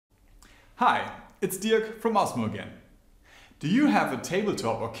Hi, it's Dirk from Osmo again. Do you have a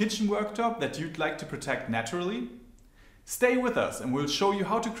tabletop or kitchen worktop that you'd like to protect naturally? Stay with us and we'll show you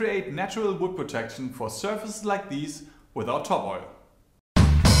how to create natural wood protection for surfaces like these with our top oil.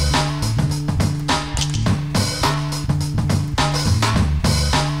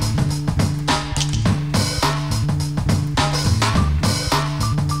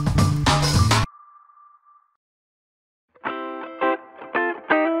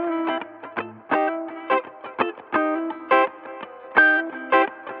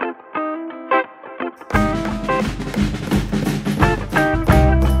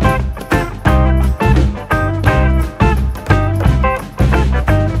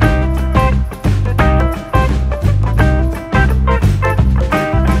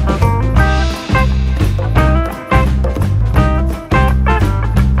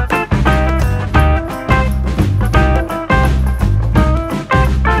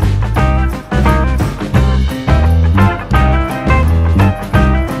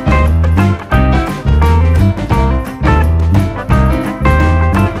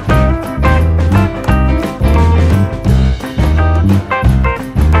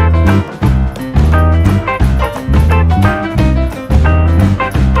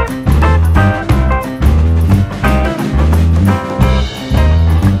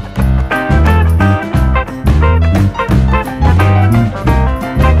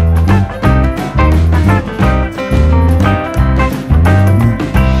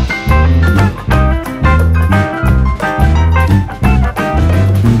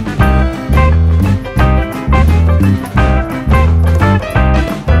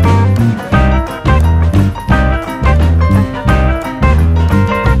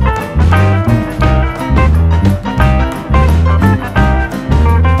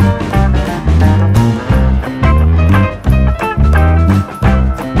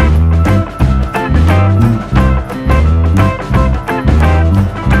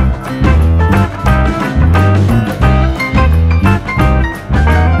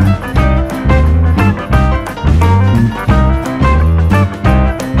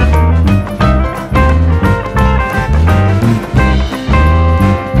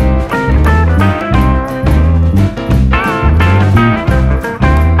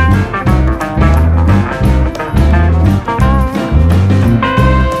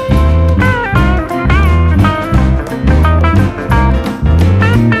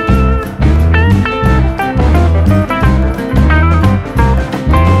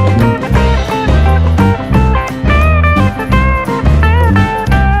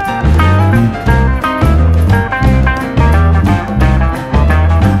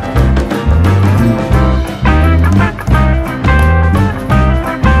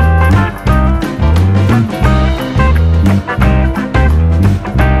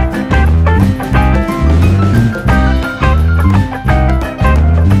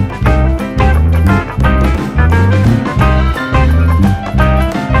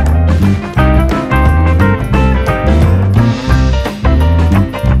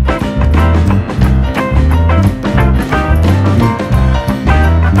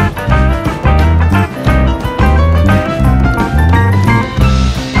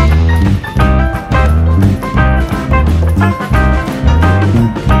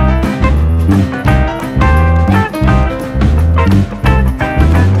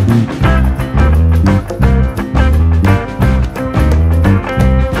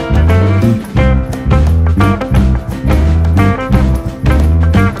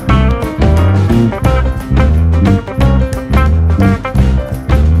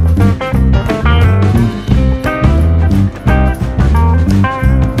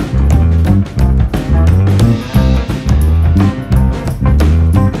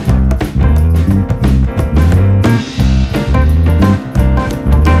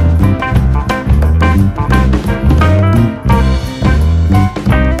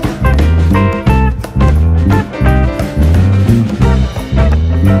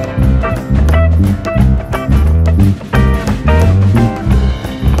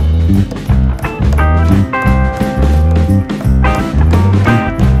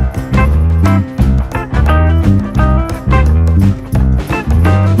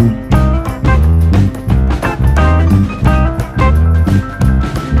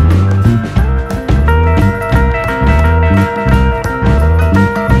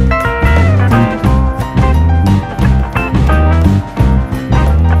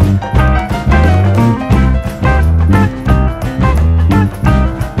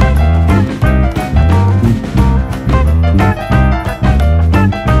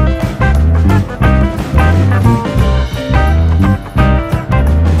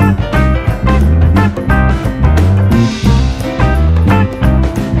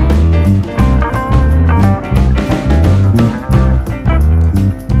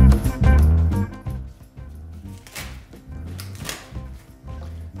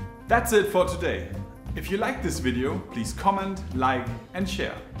 That's it for today. If you like this video, please comment, like and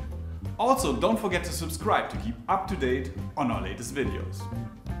share. Also, don't forget to subscribe to keep up to date on our latest videos.